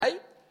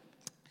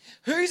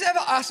Who's ever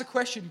asked the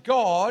question,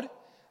 God,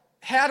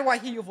 how do I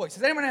hear your voice?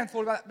 Has anyone ever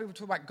thought about that? People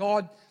talk about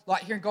God,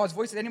 like hearing God's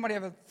voice. Has anybody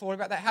ever thought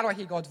about that? How do I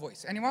hear God's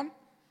voice? Anyone?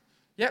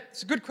 Yep,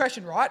 it's a good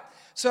question, right?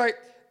 So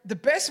the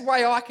best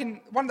way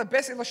one of the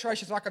best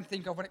illustrations I can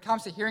think of when it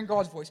comes to hearing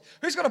God's voice,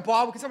 who's got a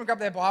Bible? Can someone grab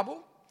their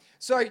Bible?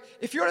 So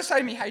if you were to say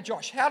to me, hey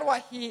Josh, how do I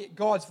hear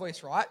God's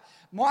voice, right?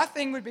 My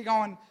thing would be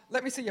going,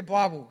 let me see your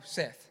Bible,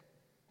 Seth.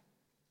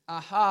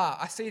 Aha,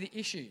 I see the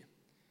issue.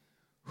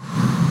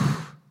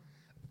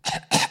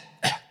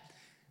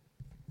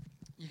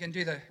 You can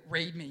do the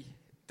read me,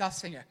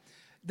 dust finger.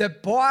 The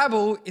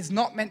Bible is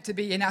not meant to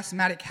be an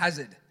asthmatic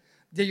hazard.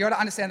 You got to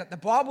understand that the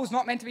Bible's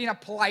not meant to be in a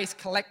place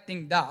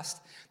collecting dust.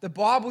 The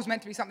Bible's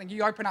meant to be something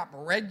you open up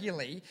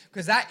regularly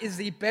because that is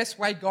the best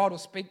way God will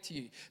speak to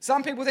you.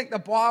 Some people think the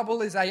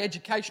Bible is an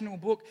educational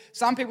book.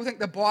 Some people think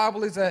the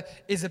Bible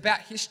is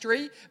about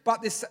history.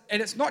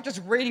 And it's not just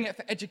reading it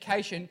for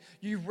education.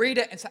 You read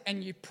it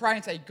and you pray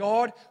and say,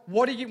 God,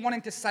 what are you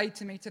wanting to say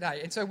to me today?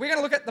 And so we're going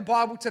to look at the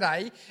Bible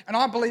today, and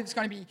I believe it's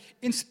going to be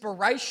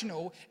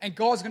inspirational, and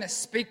God's going to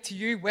speak to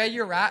you where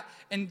you're at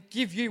and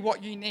give you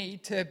what you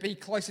need to be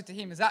closer to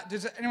Him.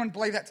 Does anyone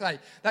believe that today?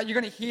 That you're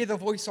going to hear the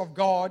voice of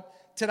God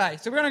today.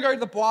 So we're going to go to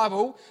the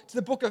Bible, to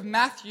the book of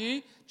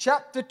Matthew,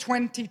 chapter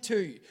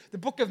 22. The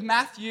book of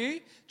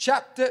Matthew,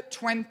 chapter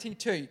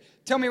 22.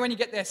 Tell me when you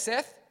get there,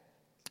 Seth.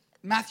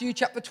 Matthew,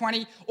 chapter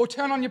 20. Or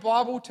turn on your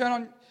Bible,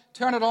 turn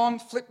it on,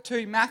 flip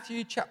to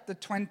Matthew, chapter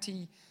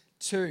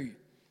 22.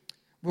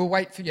 We'll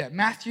wait for you.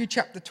 Matthew,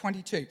 chapter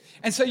 22.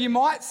 And so you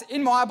might,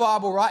 in my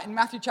Bible, right, in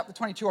Matthew, chapter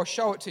 22, I'll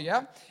show it to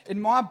you. In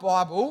my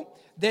Bible,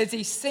 there's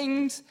these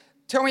things.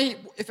 Tell me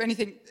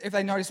if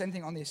they notice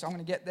anything on this. So I'm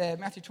going to get there.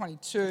 Matthew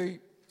 22.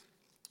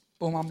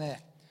 Boom, I'm there.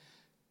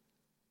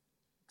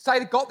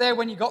 Say got there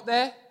when you got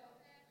there.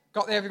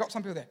 Got there. Have you got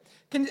some people there?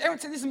 Can anyone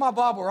say this is my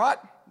Bible, right?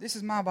 This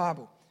is my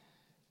Bible.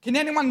 Can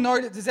anyone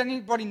notice? Does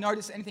anybody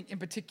notice anything in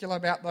particular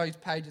about those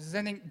pages? Is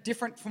anything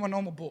different from a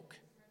normal book?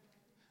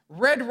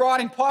 Red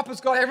writing. Piper's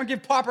got it. Everyone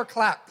give Piper a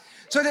clap.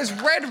 So there's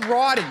red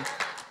writing.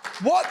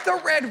 What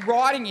the red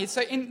writing is,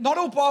 so not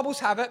all Bibles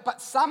have it, but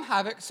some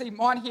have it. See,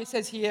 mine here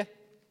says here,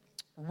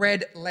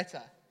 red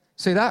letter.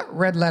 See that?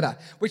 Red letter.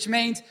 Which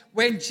means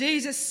when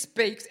Jesus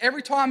speaks,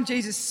 every time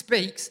Jesus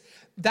speaks,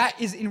 that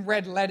is in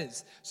red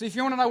letters. So if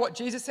you want to know what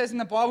Jesus says in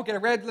the Bible, get a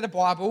red letter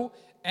Bible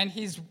and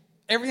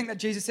everything that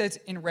Jesus says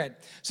in red.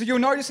 So you'll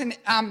notice in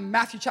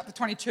Matthew chapter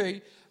 22,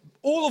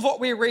 all of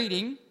what we're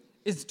reading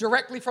is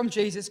directly from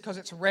Jesus because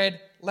it's red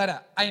letter.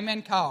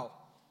 Amen, Carl.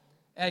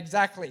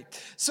 Exactly.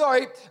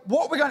 So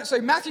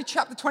Matthew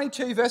chapter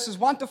 22, verses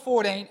 1 to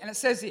 14, and it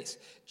says this.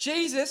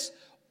 Jesus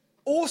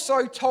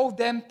also told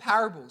them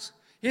parables.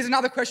 Here's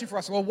another question for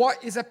us. Well,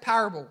 what is a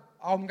parable?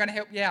 I'm going to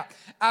help you out.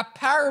 A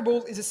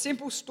parable is a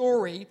simple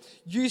story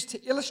used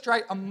to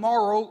illustrate a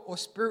moral or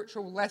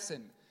spiritual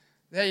lesson.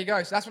 There you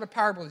go. So that's what a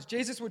parable is.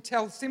 Jesus would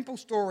tell simple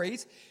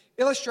stories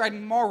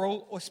illustrating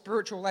moral or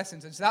spiritual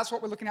lessons. And so that's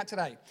what we're looking at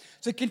today.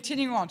 So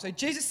continuing on. So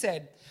Jesus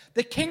said,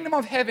 the kingdom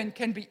of heaven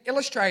can be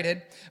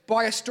illustrated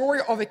by a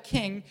story of a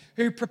king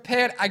who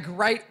prepared a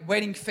great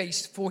wedding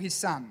feast for his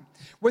son.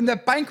 When the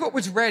banquet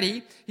was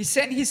ready, he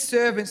sent his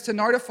servants to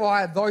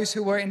notify those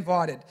who were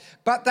invited,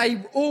 but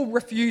they all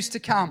refused to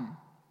come.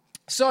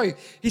 So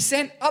he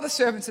sent other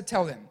servants to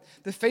tell them,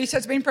 the feast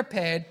has been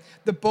prepared,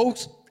 the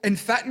bulls and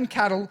fattened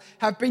cattle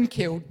have been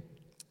killed,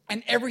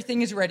 and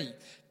everything is ready.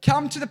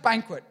 Come to the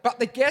banquet. But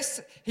the guests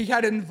he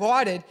had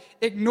invited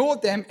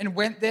ignored them and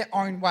went their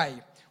own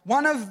way.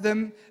 One of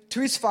them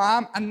to his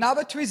farm,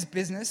 another to his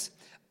business.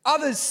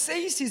 Others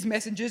seized his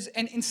messengers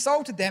and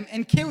insulted them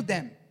and killed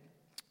them.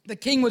 The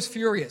king was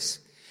furious,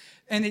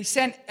 and he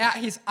sent out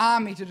his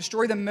army to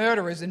destroy the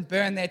murderers and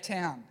burn their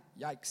town.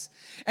 Yikes.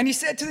 And he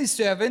said to his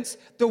servants,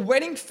 the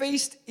wedding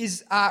feast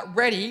is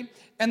ready,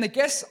 and the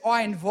guests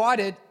I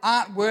invited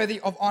aren't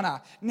worthy of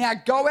honor. Now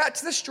go out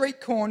to the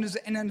street corners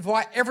and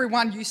invite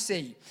everyone you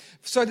see.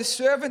 So the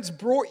servants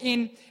brought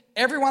in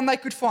everyone they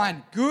could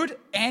find, good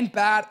and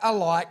bad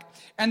alike,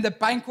 and the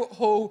banquet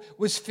hall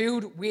was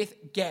filled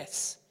with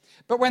guests.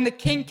 But when the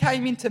king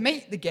came in to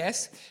meet the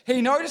guests,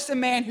 he noticed a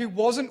man who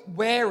wasn't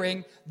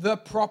wearing the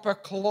proper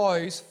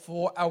clothes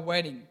for a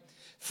wedding.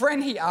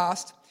 Friend, he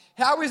asked,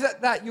 how is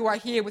it that you are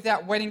here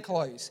without wedding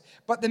clothes?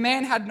 But the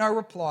man had no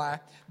reply.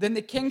 Then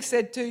the king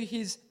said to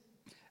his,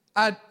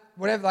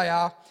 whatever they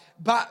are,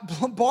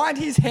 but bind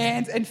his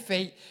hands and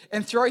feet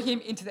and throw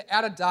him into the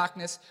outer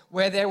darkness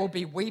where there will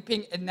be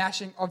weeping and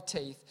gnashing of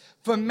teeth.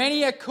 For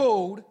many are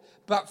called,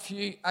 but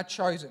few are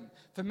chosen.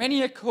 For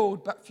many are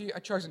called, but few are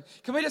chosen.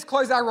 Can we just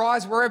close our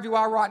eyes wherever you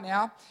are right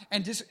now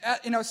and just,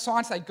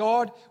 sign, say,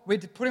 God, we're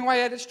putting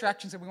away our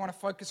distractions and we want to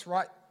focus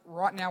right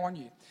now on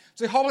you.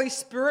 So Holy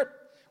Spirit,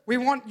 we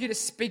want you to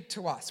speak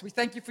to us. We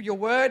thank you for your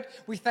word.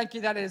 We thank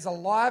you that it is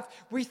alive.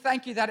 We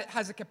thank you that it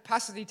has a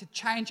capacity to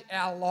change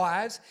our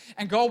lives.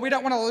 And God, we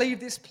don't want to leave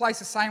this place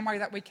the same way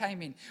that we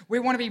came in. We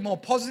want to be more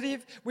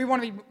positive. We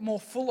want to be more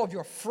full of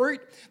your fruit.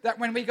 That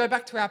when we go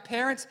back to our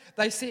parents,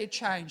 they see a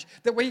change.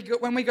 That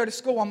when we go to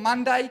school on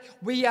Monday,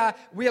 we are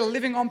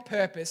living on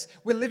purpose.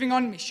 We're living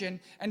on mission.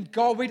 And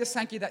God, we just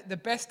thank you that the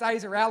best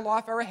days of our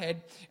life are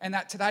ahead. And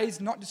that today's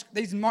not just,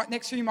 these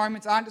next few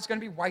moments aren't just going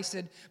to be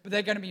wasted, but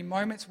they're going to be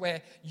moments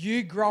where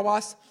you grow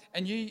us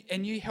and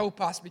you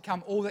help us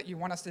become all that you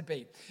want us to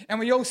be. And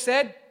we all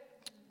said,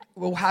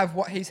 we'll have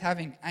what he's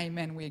having.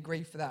 Amen. We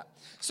agree for that.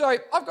 So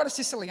I've got a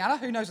sister, Liana.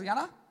 Who knows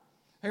Liana?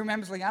 Who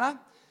remembers Liana?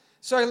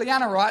 So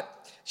Liana, right,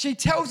 she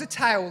tells a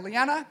tale.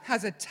 Liana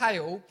has a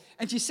tale,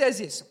 and she says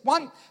this.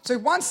 One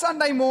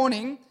Sunday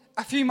morning,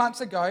 a few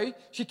months ago,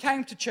 she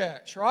came to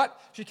church, right?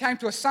 She came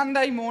to a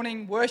Sunday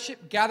morning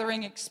worship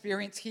gathering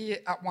experience here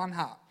at One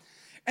Heart.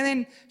 And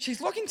then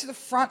she's looking to the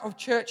front of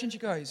church and she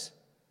goes,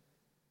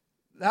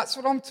 that's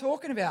what I'm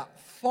talking about.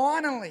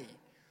 Finally,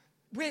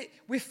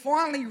 we're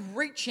finally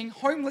reaching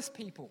homeless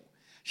people.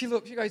 She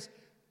goes,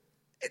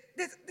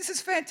 this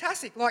is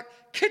fantastic. Like,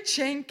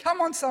 ka-ching,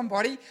 come on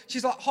somebody.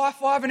 She's like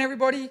high-fiving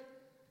everybody.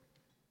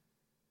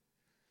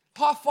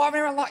 High-fiving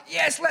everyone like,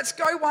 yes, let's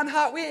go One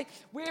Heart.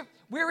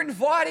 We're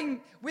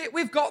inviting,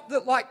 we've got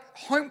the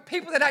home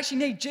people that actually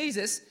need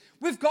Jesus.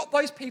 We've got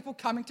those people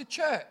coming to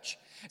church.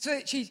 So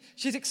she's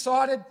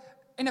excited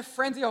in a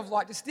frenzy of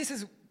like,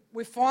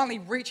 we're finally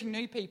reaching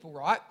new people,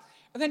 right?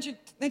 And then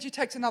she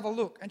takes another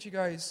look and she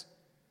goes,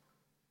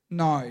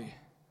 no,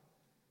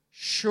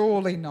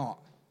 surely not.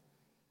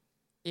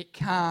 It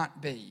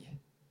can't be.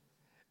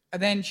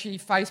 And then she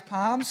face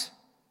palms.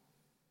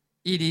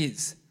 It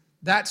is.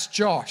 That's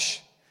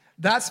Josh.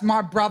 That's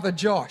my brother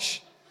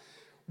Josh.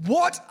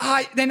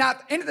 Then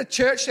at the end of the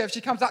church service,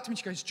 she comes up to me and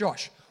she goes,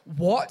 Josh,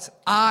 what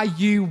are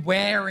you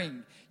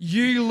wearing?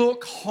 You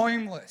look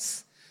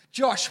homeless.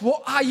 Josh,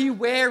 what are you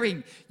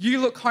wearing? You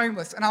look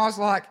homeless. And I was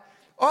like,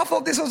 I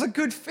thought this was a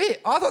good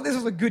fit. I thought this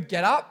was a good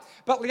get up.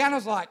 But Leanna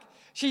was like,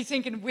 she's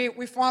thinking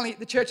we finally,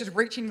 the church is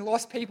reaching the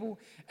lost people,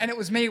 and it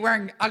was me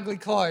wearing ugly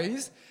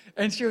clothes,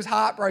 and she was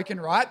heartbroken,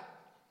 right?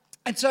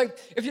 And so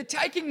if you're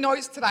taking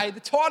notes today,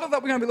 the title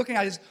that we're going to be looking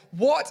at is,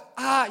 what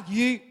are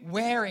you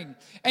wearing?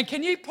 And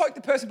can you poke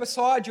the person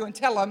beside you and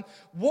tell them,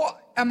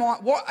 what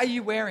are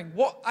you wearing?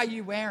 What are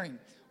you wearing?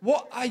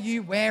 What are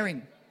you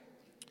wearing?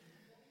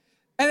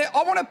 And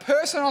I want to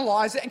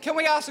personalize it. And can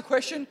we ask the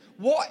question,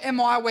 what am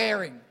I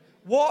wearing?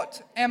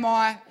 What am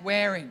I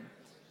wearing?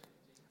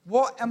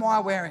 What am I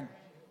wearing?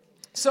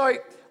 So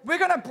we're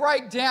going to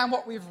break down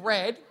what we've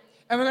read,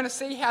 and we're going to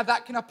see how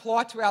that can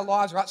apply to our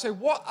lives, right? So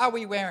what are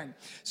we wearing?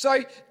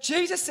 So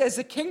Jesus says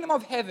the kingdom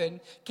of heaven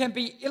can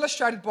be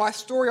illustrated by a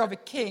story of a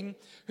king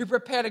who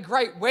prepared a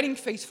great wedding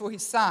feast for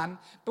his son,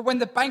 but when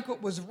the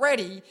banquet was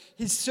ready,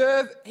 he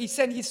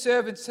sent his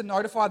servants to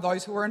notify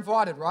those who were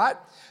invited, right?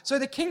 So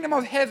the kingdom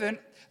of heaven,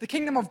 the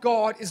kingdom of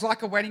God is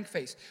like a wedding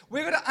feast.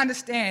 We've got to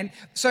understand,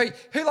 so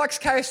who likes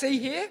KFC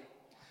here?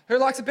 Who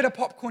likes a bit of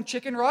popcorn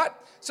chicken, right?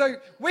 So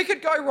we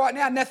could go right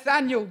now,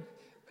 Nathaniel,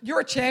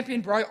 you're a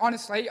champion, bro,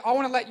 honestly. I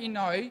want to let you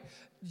know,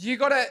 you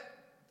got to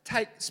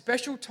take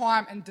special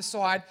time and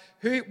decide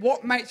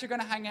what mates you're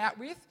going to hang out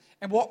with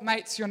and what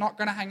mates you're not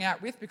going to hang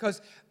out with,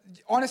 because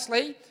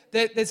honestly,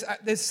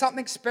 there's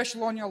something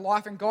special on your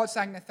life, and God's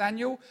saying,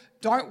 Nathaniel,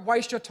 don't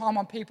waste your time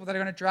on people that are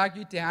going to drag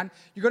you down.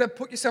 You've got to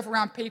put yourself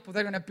around people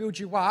that are going to build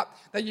you up,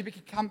 that you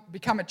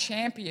become a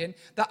champion,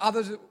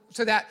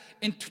 so that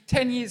in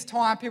 10 years'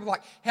 time, people are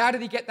like, how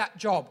did he get that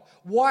job?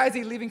 Why is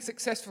he living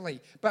successfully?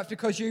 But it's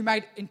because you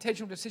made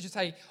intentional decisions,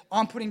 say,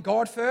 I'm putting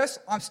God first,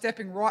 I'm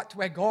stepping right to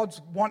where God's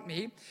want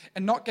me,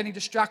 and not getting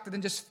distracted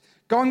and just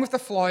going with the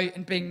flow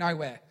and being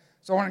nowhere.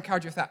 So I want to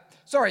encourage you with that.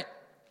 Sorry.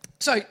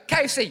 So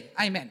KFC,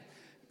 amen.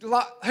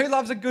 Who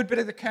loves a good bit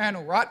of the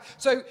Colonel, right?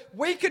 So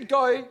we could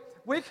go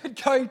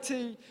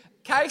to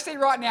KFC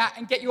right now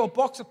and get you a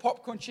box of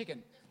popcorn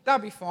chicken.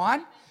 That'll be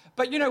fine.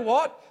 But you know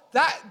what?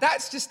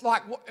 That's just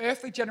like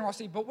earthly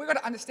generosity. But we've got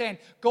to understand,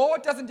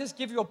 God doesn't just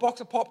give you a box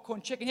of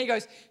popcorn chicken. He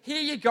goes,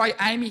 here you go,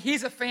 Amy.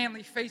 Here's a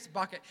family feast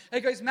bucket. He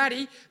goes,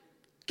 Maddie,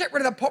 get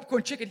rid of the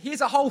popcorn chicken.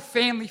 Here's a whole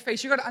family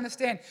feast. You've got to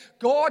understand,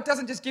 God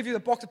doesn't just give you the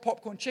box of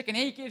popcorn chicken.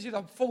 He gives you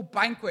the full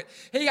banquet.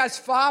 He has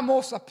far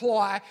more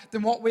supply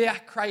than what we are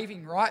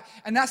craving, right?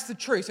 And that's the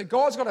truth. So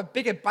God's got a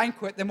bigger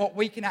banquet than what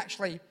we can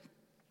actually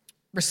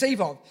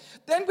receive of.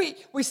 Then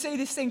we see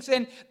this thing,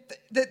 then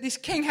this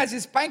king has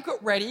his banquet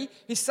ready,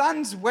 his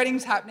son's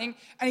wedding's happening,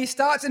 and he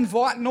starts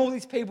inviting all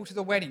these people to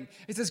the wedding.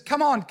 He says,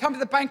 come on, come to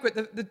the banquet,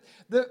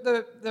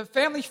 the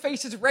family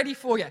feast is ready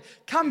for you.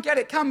 Come get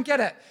it.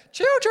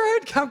 Children,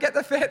 come get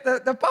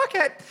the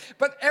bucket.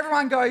 But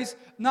everyone goes,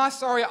 no,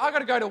 sorry, I got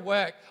to go to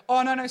work.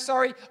 Oh, no,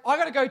 sorry, I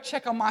got to go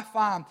check on my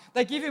farm.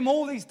 They give him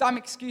all these dumb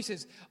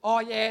excuses. Oh,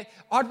 yeah,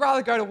 I'd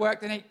rather go to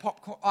work than eat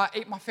popcorn,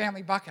 eat my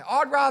family bucket.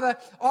 I'd rather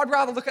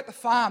look at the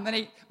farm than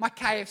eat my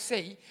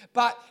KFC.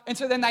 And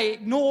so then they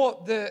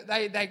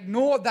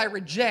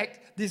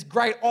reject this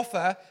great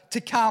offer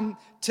to come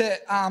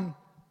to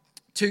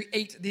to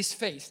eat this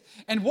feast.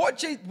 And what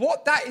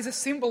that is a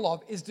symbol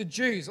of is the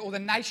Jews, or the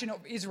nation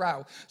of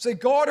Israel. So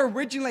God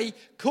originally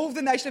called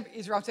the nation of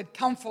Israel and said,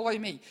 come follow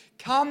me.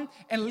 Come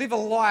and live a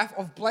life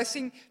of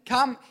blessing.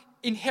 Come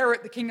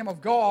inherit the kingdom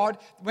of God.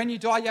 When you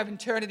die, you have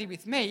eternity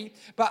with me.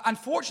 But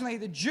unfortunately,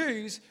 the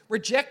Jews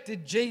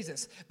rejected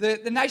Jesus. The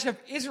nation of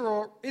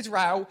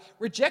Israel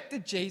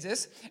rejected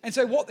Jesus. And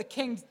so what the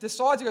king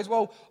decides, he goes,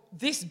 well,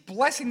 this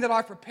blessing that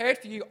I've prepared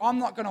for you, I'm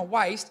not going to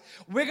waste.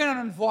 We're going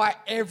to invite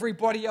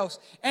everybody else.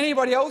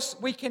 Anybody else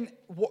we can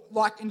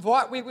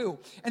invite, we will.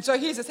 And so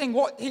here's the thing,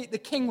 the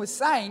king was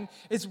saying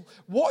is,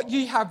 what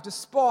you have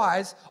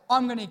despised,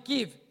 I'm going to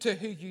give to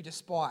who you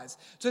despise.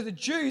 So the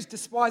Jews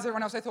despised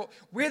everyone else. They thought,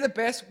 we're the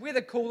best, we're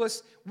the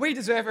coolest, we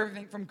deserve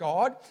everything from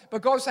God.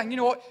 But God was saying, you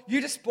know what,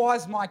 you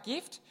despise my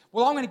gift.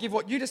 Well, I'm going to give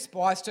what you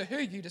despise to who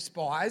you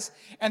despise.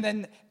 And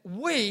then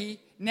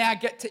we now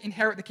get to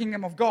inherit the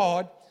kingdom of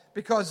God,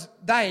 because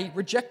they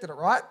rejected it,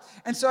 right?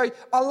 And so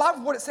I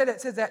love what it said.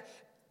 It says that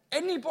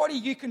anybody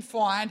you can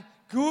find,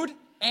 good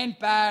and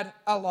bad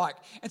alike.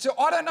 And so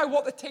I don't know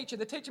what the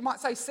teacher might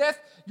say, Seth,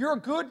 you're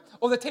good,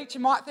 or the teacher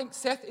might think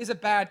Seth is a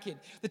bad kid.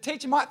 The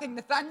teacher might think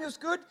Nathaniel's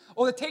good,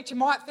 or the teacher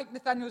might think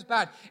Nathaniel's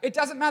bad. It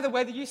doesn't matter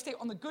whether you sit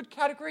on the good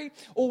category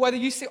or whether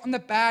you sit on the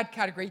bad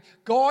category.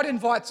 God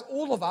invites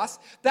all of us.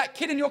 That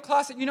kid in your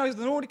class that you know is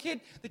the naughty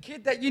kid, the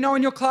kid that you know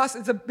in your class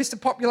is a Mr.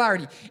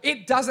 Popularity.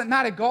 It doesn't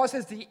matter. God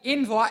says the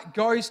invite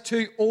goes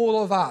to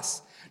all of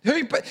us.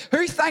 Who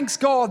thanks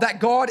God that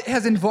God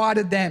has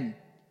invited them?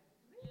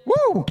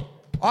 Woo!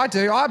 I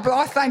do.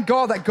 I thank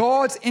God that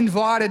God's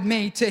invited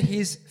me to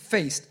his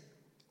feast.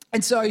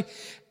 And so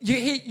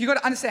you got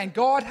to understand,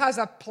 God has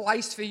a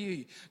place for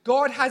you.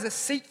 God has a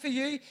seat for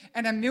you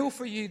and a meal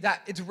for you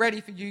that it's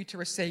ready for you to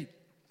receive.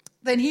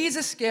 Then here's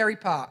a scary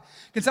part.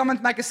 Can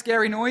someone make a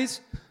scary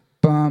noise?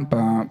 Bum,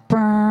 bum,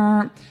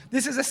 bum.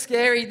 This is a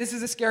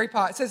scary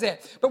part. It says there,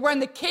 but when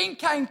the king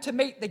came to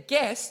meet the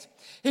guest,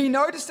 he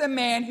noticed a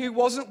man who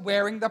wasn't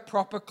wearing the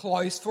proper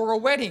clothes for a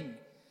wedding.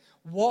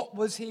 What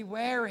was he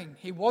wearing?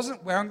 He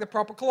wasn't wearing the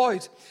proper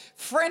clothes.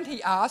 Friend,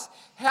 he asked,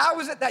 how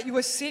is it that you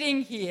were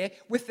sitting here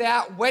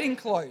without wedding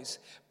clothes?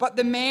 But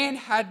the man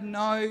had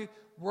no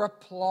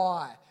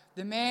reply.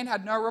 The man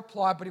had no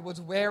reply, but he was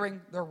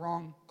wearing the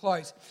wrong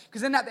clothes.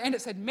 Because then at the end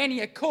it said,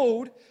 many are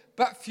called,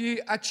 but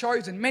few are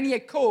chosen. Many are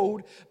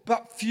called,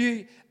 but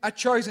few are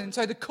chosen. And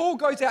so the call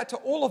goes out to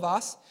all of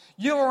us.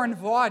 You are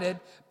invited,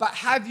 but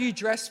have you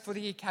dressed for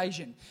the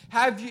occasion?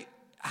 Have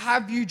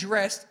you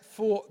dressed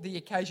for the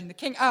occasion? The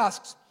king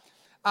asks,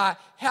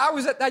 how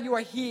is it that you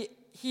are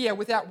here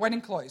without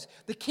wedding clothes?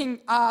 The king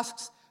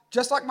asks,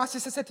 just like my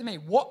sister said to me,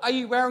 what are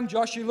you wearing,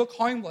 Josh? You look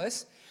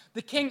homeless.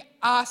 The king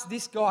asked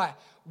this guy,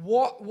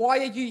 why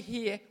are you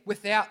here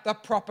without the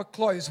proper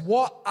clothes?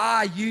 What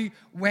are you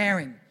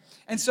wearing?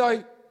 And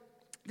so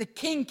the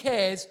king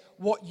cares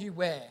what you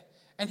wear.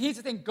 And here's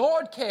the thing,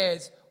 God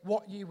cares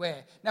what you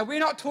wear. Now, we're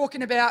not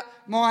talking about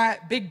my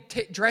big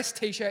dress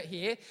t-shirt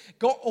here,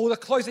 or the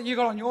clothes that you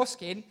got on your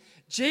skin.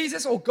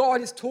 Jesus or God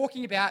is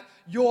talking about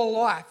your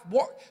life.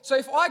 So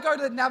if I go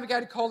to the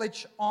Navigator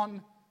College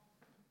on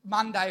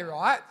Monday,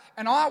 right,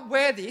 and I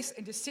wear this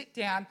and just sit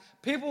down,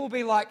 people will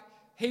be like,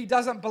 he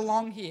doesn't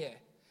belong here.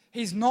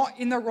 He's not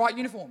in the right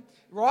uniform,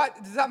 right?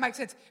 Does that make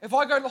sense? If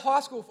I go to the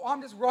high school, if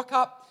I'm just rock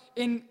up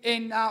in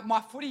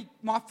my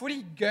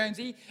footy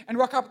Guernsey and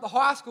rock up at the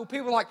high school,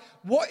 people are like,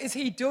 what is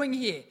he doing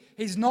here?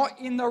 He's not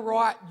in the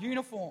right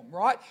uniform,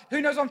 right?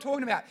 Who knows what I'm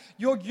talking about?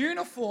 Your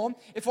uniform,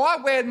 if I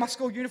wear my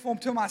school uniform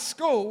to my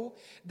school,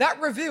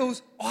 that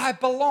reveals I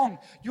belong.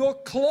 Your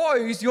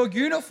clothes, your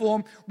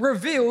uniform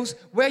reveals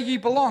where you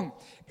belong.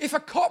 If a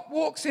cop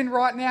walks in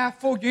right now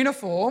full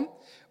uniform,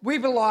 we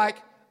be like,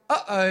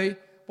 uh-oh,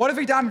 what have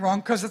we done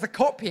wrong? Because there's a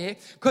cop here.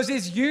 Because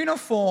his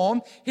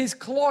uniform, his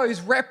clothes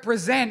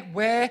represent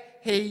where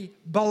he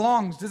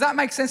belongs. Does that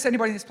make sense to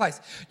anybody in this place?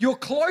 Your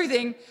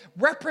clothing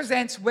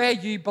represents where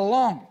you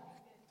belong.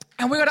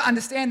 And we've got to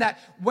understand that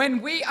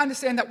when we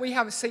understand that we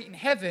have a seat in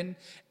heaven,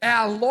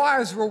 our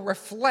lives will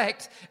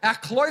reflect, our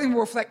clothing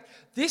will reflect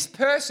this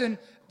person.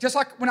 Just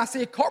like when I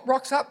see a cop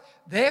rocks up,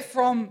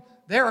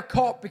 they're a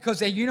cop because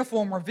their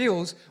uniform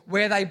reveals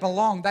where they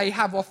belong. They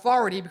have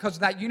authority because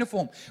of that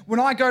uniform. When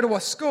I go to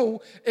a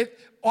school,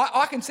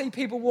 I can see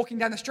people walking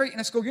down the street in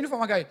a school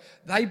uniform. I go,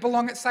 they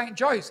belong at St.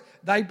 Joe's.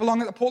 They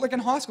belong at the Port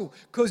Lincoln High School,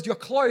 because your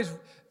clothes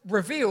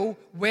reveal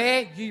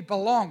where you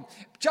belong.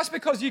 Just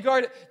because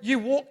you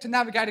walk to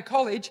Navigator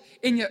College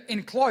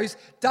in clothes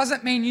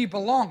doesn't mean you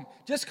belong.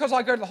 Just because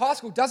I go to the high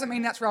school doesn't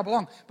mean that's where I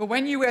belong. But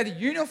when you wear the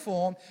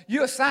uniform,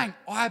 you're saying,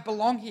 I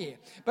belong here.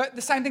 But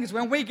the same thing is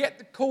when we get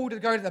the call to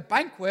go to the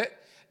banquet,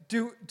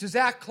 does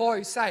our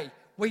clothes say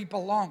we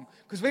belong?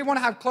 Because we want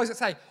to have clothes that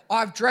say,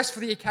 I've dressed for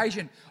the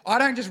occasion. I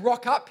don't just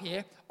rock up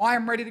here, I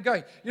am ready to go.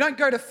 You don't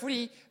go to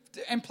footy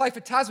and play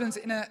for Tasmans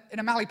in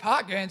a Mallee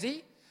Park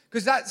Guernsey,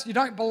 because you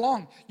don't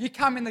belong. You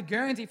come in the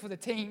Guernsey for the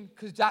team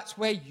because that's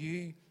where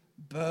you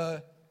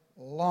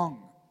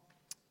belong.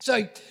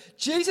 So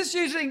Jesus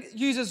usually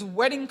uses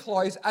wedding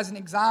clothes as an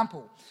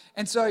example.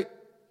 And so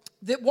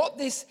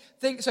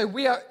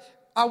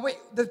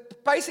the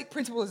basic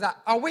principle is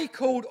that, are we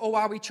called or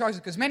are we chosen?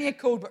 Because many are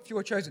called but few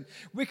are chosen.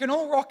 We can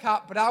all rock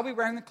up, but are we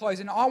wearing the clothes?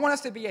 And I want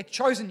us to be a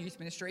chosen youth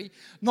ministry,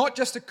 not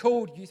just a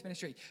called youth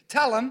ministry.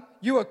 Tell them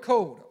you are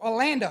called.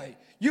 Orlando,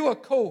 you are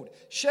called.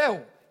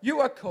 Shell, you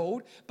are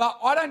called. But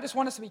I don't just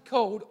want us to be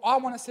called, I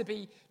want us to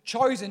be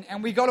chosen,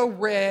 and we got to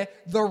wear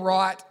the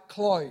right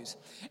clothes.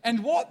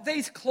 And what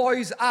these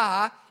clothes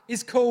are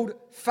is called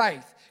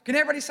faith. Can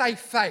everybody say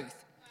faith?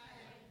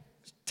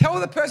 Tell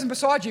the person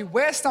beside you,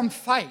 wear some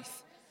faith.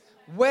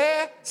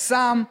 Wear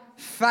some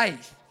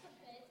faith.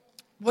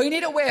 We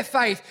need to wear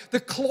faith. The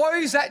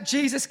clothes that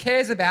Jesus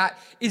cares about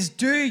is,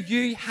 do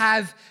you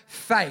have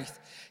faith?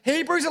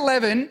 Hebrews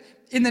 11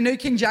 in the New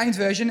King James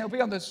Version, it'll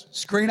be on the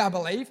screen, I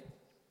believe.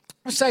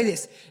 I'll say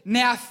this.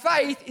 Now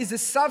faith is the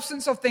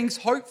substance of things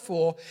hoped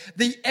for,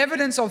 the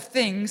evidence of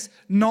things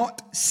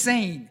not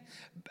seen.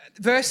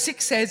 Verse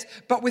 6 says,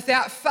 but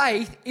without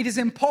faith, it is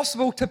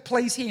impossible to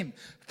please him.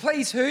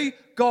 Please who?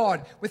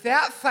 God.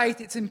 Without faith,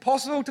 it's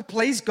impossible to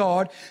please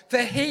God, for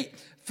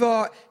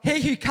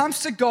he who comes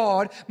to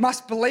God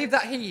must believe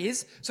that he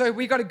is. So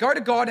we got to go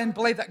to God and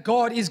believe that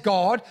God is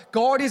Lord,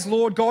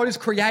 God is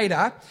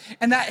creator,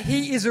 and that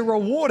he is a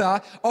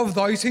rewarder of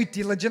those who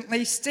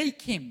diligently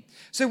seek him.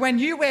 So when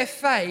you wear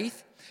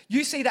faith,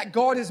 you see that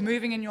God is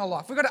moving in your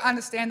life. We've got to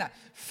understand that.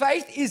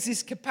 Faith is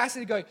this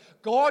capacity to go,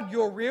 God,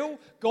 you're real.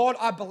 God,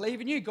 I believe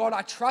in you. God,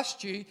 I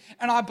trust you.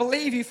 And I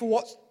believe you for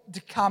what's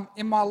to come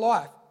in my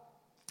life.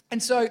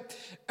 And so,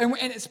 and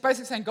it's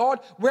basically saying, God,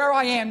 where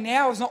I am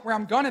now is not where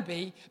I'm going to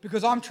be,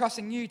 because I'm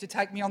trusting you to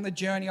take me on the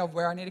journey of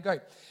where I need to go.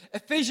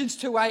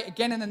 Ephesians 2:8,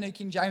 again in the New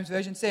King James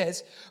Version,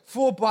 says,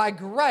 for by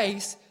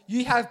grace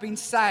you have been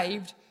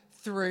saved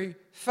through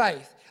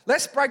faith.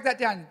 Let's break that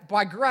down.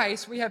 By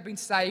grace, we have been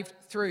saved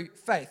through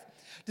faith.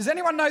 Does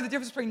anyone know the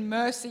difference between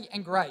mercy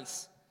and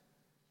grace?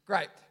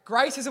 Great.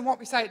 Grace isn't what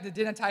we say at the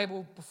dinner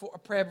table before a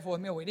prayer before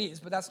the meal. It is,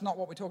 but that's not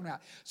what we're talking about.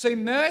 So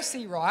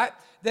mercy, right,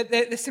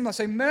 they're similar.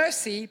 So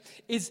mercy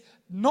is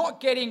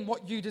not getting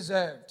what you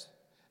deserved.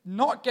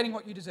 Not getting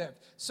what you deserved.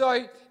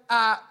 So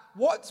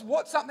what's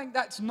something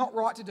that's not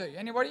right to do?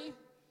 Anybody?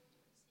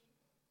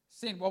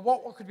 Sin. Well,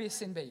 what could be a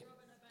sin be?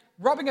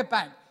 Robbing a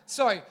bank.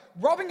 So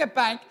robbing a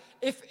bank,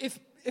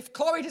 if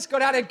Chloe just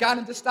got out her gun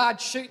and just started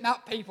shooting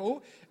up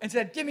people and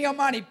said, give me your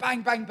money,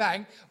 bang, bang,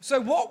 bang.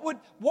 So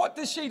what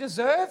does she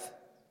deserve?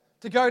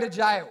 To go to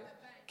jail.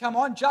 Come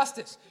on,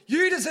 justice.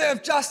 You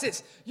deserve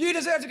justice. You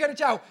deserve to go to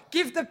jail.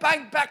 Give the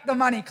bank back the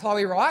money,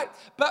 Chloe, right?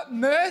 But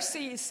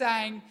mercy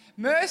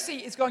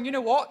is going, you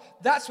know what?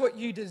 That's what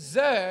you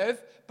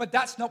deserve, but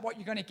that's not what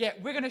you're going to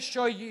get. We're going to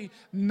show you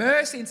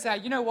mercy and say,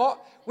 you know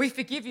what? We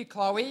forgive you,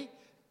 Chloe.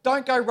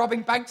 Don't go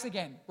robbing banks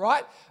again,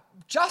 right?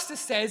 Justice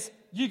says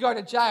you go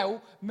to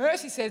jail.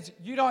 Mercy says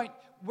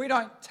we're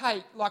not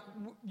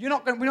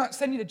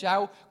sending you to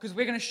jail because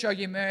we're going to show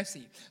you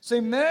mercy.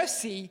 So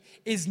mercy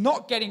is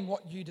not getting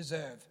what you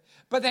deserve.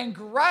 But then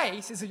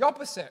grace is the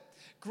opposite.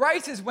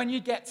 Grace is when you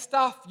get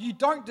stuff you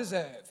don't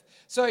deserve.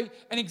 So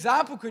an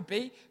example could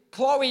be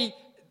Chloe.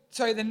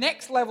 So the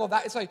next level of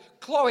that is, so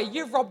Chloe,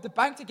 you've robbed the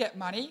bank to get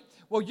money.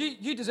 Well,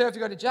 you deserve to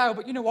go to jail,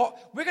 but you know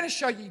what? We're going to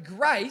show you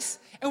grace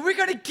and we're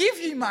going to give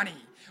you money.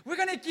 We're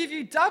going to give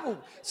you double.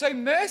 So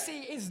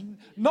mercy is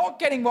not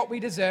getting what we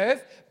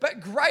deserve,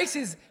 but grace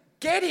is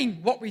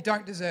getting what we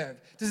don't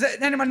deserve. Does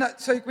anyone know?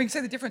 So we can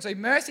see the difference. So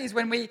mercy is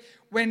when we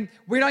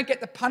don't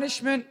get the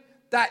punishment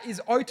that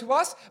is owed to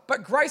us,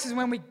 but grace is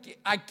when we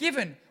are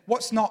given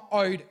what's not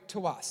owed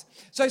to us.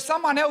 So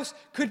someone else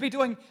could be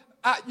doing,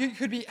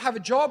 have a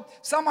job.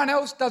 Someone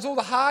else does all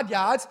the hard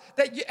yards,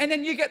 and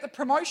then you get the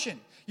promotion.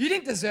 You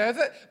didn't deserve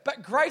it,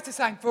 but grace is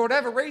saying, for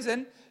whatever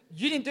reason,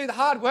 you didn't do the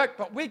hard work,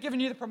 but we're giving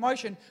you the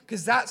promotion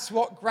because that's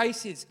what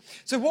grace is.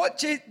 So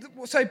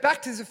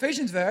back to this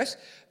Ephesians verse,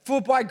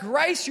 for by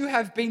grace you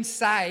have been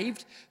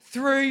saved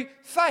through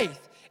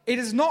faith. It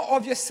is not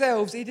of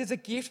yourselves, it is a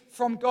gift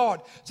from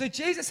God. So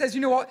Jesus says,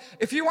 you know what?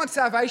 If you want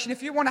salvation,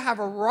 if you want to have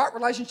a right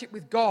relationship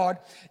with God,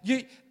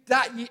 you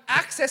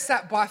access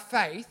that by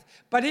faith,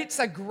 but it's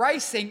a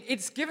grace thing.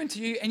 It's given to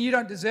you and you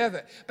don't deserve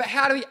it. But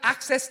how do we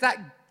access that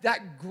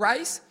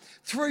grace?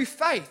 Through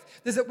faith.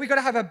 We've got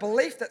to have a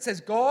belief that says,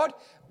 God,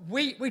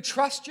 we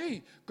trust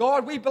you.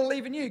 God, we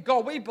believe in you.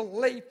 God, we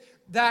believe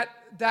that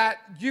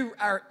you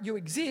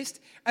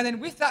exist. And then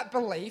with that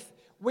belief,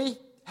 we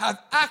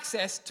have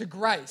access to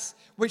grace,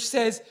 which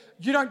says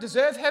you don't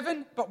deserve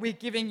heaven, but we're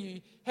giving you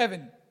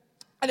heaven.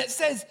 And it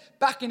says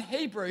back in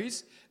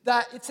Hebrews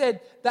that it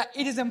said that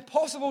it is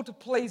impossible to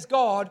please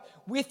God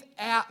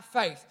without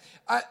faith.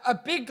 A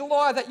big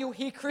lie that you'll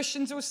hear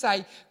Christians will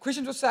say,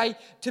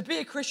 to be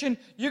a Christian,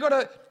 you got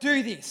to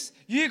do this.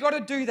 You got to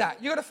do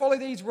that. You got to follow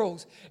these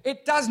rules.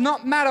 It does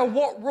not matter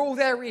what rule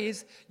there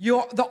is.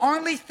 The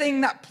only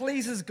thing that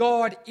pleases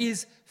God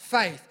is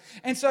faith.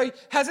 And so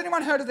has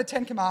anyone heard of the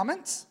 10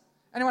 Commandments?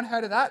 Anyone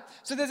heard of that?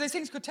 So there's these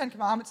things called 10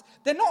 Commandments.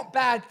 They're not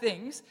bad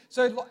things.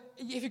 So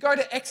if you go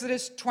to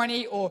Exodus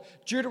 20 or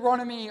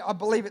Deuteronomy, I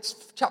believe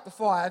it's chapter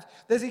 5,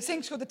 there's these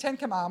things called the 10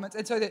 Commandments.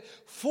 And so that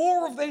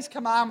 4 of these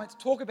commandments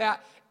talk about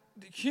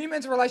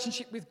humans'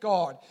 relationship with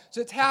God.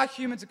 So it's how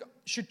humans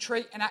should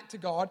treat and act to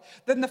God.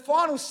 Then the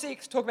final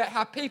 6 talk about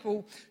how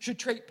people should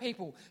treat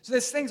people. So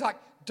there's things like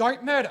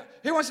don't murder.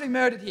 Who wants to be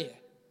murdered here?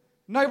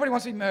 Nobody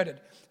wants to be murdered.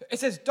 It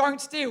says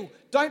don't steal,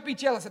 don't be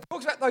jealous. It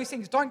talks about those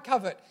things, don't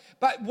covet.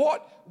 But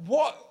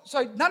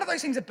so none of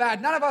those things are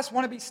bad. None of us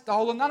want to be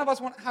stolen. None of us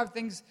want to have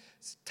things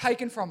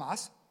taken from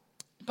us.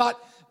 But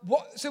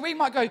so we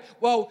might go,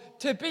 well,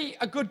 to be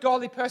a good,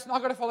 godly person,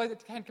 I've got to follow the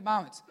 10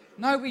 Commandments.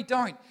 No, we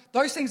don't.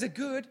 Those things are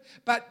good,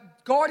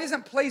 but God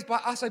isn't pleased by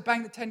us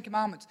obeying the 10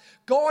 Commandments.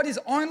 God is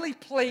only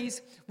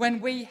pleased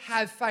when we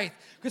have faith.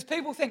 Because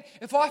people think,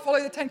 if I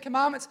follow the 10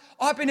 Commandments,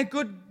 I've been a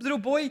good little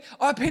boy,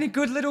 I've been a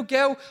good little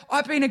girl,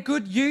 I've been a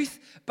good youth.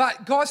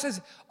 But God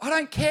says, I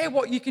don't care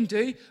what you can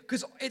do,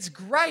 because it's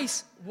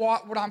grace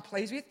what I'm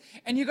pleased with,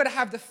 and you've got to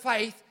have the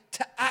faith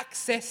to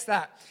access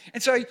that.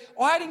 And so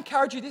I'd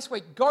encourage you this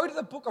week, go to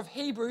the book of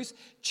Hebrews,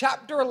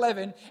 chapter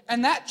 11,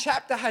 and that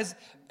chapter has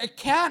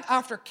account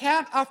after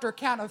account after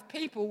account of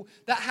people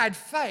that had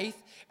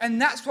faith,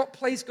 and that's what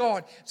pleased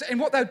God. So,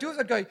 and what they'll do is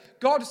they'll go,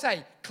 God will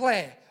say,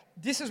 Claire,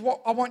 this is what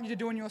I want you to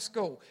do in your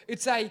school.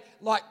 It'd say,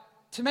 like,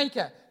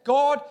 Tamika,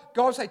 God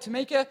will say,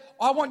 Tamika,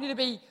 I want you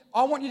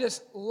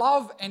to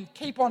love and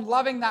keep on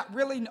loving that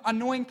really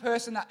annoying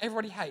person that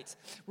everybody hates,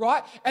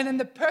 right? And then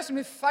the person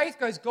with faith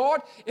goes,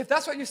 God, if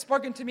that's what you've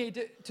spoken to me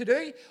to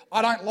do,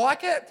 I don't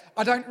like it.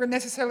 I don't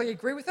necessarily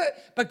agree with it.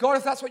 But God,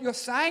 if that's what you're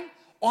saying,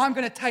 I'm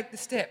going to take the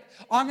step.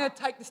 I'm going to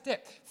take the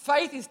step.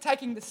 Faith is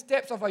taking the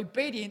steps of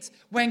obedience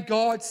when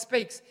God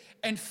speaks.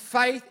 And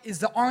faith is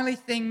the only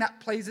thing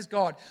that pleases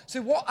God.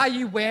 So what are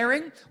you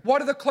wearing?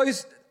 What are the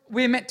clothes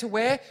we're meant to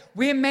wear?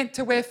 We're meant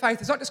to wear faith.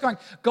 It's not just going,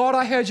 God,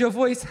 I heard your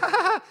voice.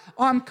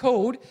 I'm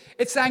called.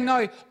 It's saying,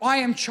 no, I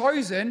am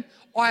chosen.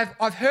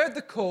 I've heard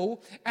the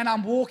call and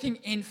I'm walking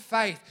in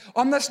faith.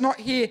 I'm just not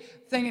here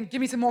thinking,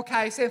 give me some more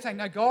KFC. I'm saying,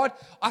 no, God,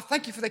 I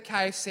thank you for the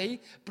KFC,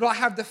 but I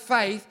have the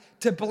faith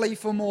to believe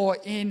for more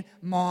in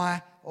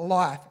my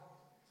life.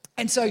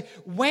 And so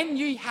when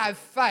you have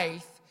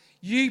faith,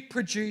 you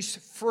produce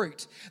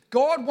fruit.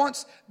 God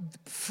wants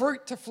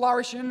fruit to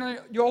flourish in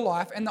your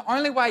life, and the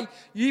only way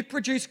you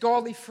produce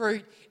godly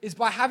fruit is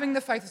by having the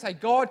faith to say,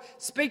 God,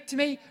 speak to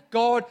me.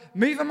 God,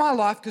 move in my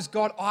life, because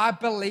God, I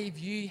believe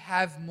you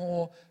have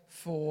more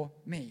for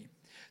me.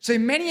 So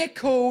many are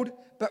called,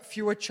 but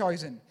few are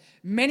chosen.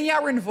 Many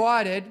are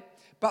invited,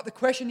 but the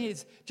question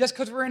is, just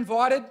because we're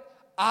invited,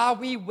 are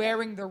we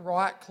wearing the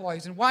right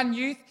clothes? And one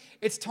youth,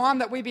 it's time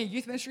that we be a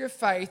youth ministry of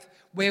faith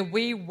where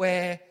we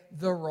wear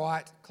the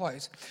right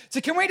clothes.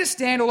 So can we just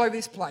stand all over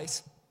this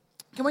place?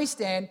 Can we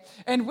stand?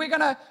 And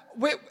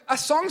a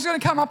song's going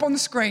to come up on the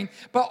screen,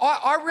 but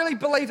I really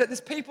believe that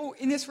there's people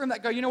in this room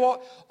that go, you know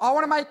what? I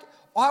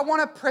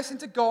want to press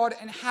into God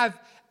and have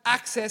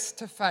access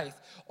to faith.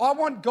 I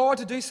want God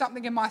to do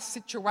something in my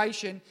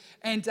situation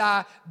and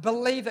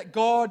believe that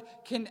God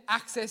can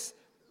access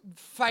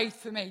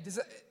faith for me.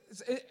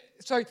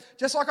 So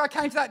just like I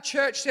came to that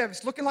church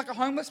service looking like a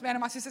homeless man,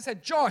 and my sister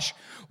said, Josh,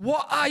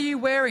 what are you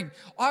wearing?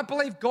 I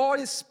believe God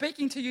is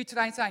speaking to you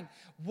today and saying,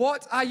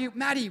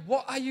 Maddie,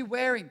 what are you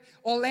wearing?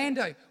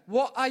 Orlando,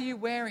 what are you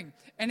wearing?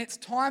 And it's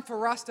time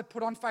for us to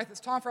put on faith. It's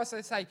time for us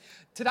to say,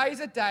 today's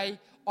a day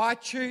I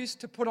choose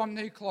to put on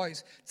new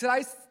clothes.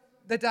 Today's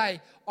the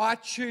day I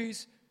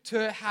choose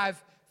to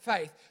have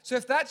faith. So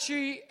if that's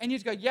you and you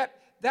just go,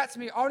 yep, that's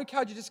me, I would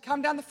encourage you, just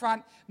come down the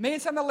front. Me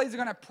and some of the leaders are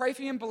going to pray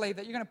for you and believe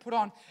that you're going to put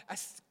on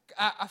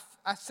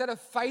a set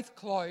of faith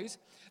clothes,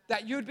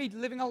 that you would be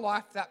living a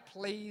life that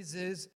pleases